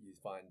 you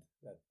find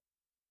that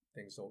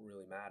things don't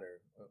really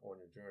matter on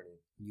your journey.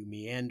 You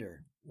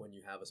meander. When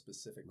you have a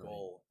specific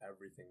goal,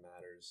 everything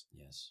matters.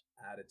 Yes.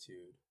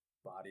 Attitude,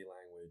 body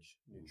language,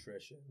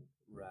 nutrition,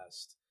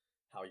 rest,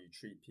 how you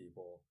treat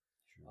people,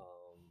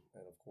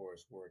 and of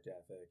course work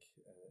ethic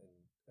and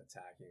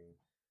attacking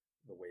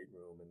the weight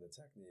room and the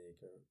technique,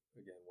 or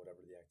again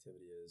whatever the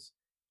activity is.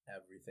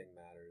 Everything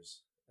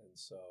matters, and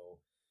so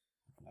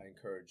I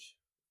encourage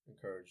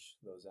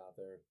those out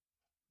there,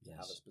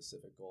 have a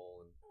specific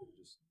goal and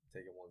just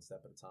take it one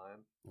step at a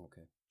time.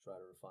 Okay. Try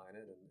to refine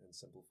it and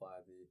simplify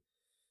the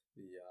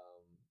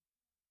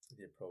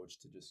approach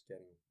to just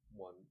getting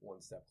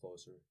one step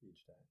closer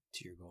each day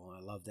to your goal. And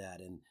I love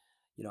that. And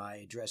I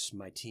address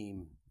my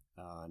team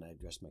and I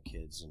address my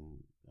kids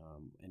and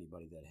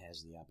anybody that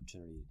has the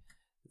opportunity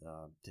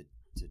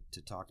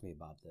to talk to me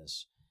about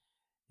this,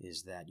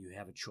 is that you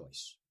have a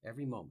choice.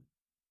 Every moment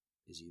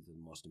is either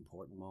the most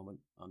important moment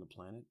on the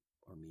planet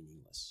or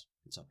meaningless.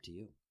 It's up to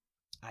you.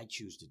 I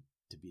choose to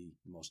be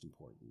the most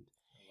important.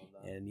 I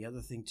love that. And the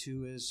other thing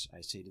too is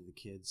I say to the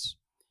kids,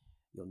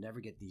 you'll never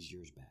get these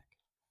years back,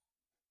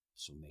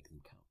 so make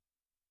them count.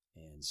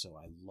 And so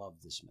I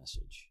love this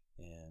message.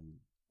 And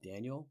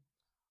Daniel,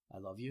 I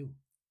love you.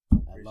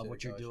 I love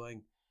what you're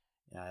doing.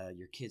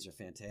 Your kids are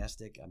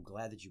fantastic. I'm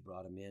glad that you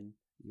brought them in.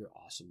 You're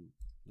awesome,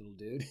 little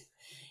dude.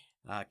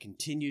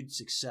 Continued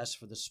success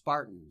for the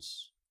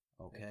Spartans.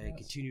 Okay, yes.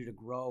 Continue to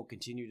grow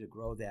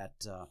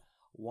that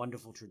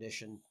wonderful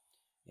tradition,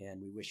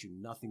 and we wish you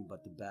nothing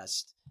but the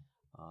best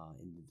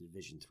in the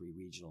Division III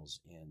regionals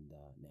and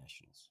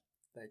nationals.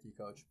 Thank you,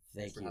 Coach.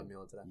 Thanks for having me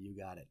on today. You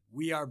got it.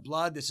 We are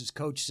Blood. This is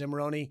Coach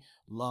Cimoroni.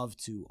 Love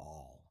to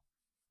all.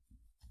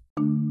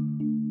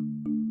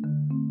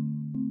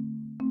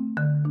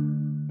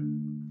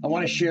 I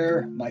want to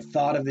share my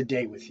thought of the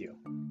day with you.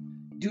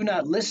 Do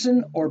not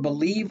listen or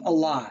believe a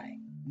lie,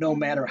 no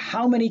matter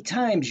how many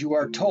times you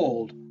are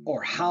told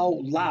or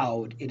how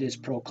loud it is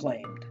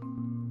proclaimed.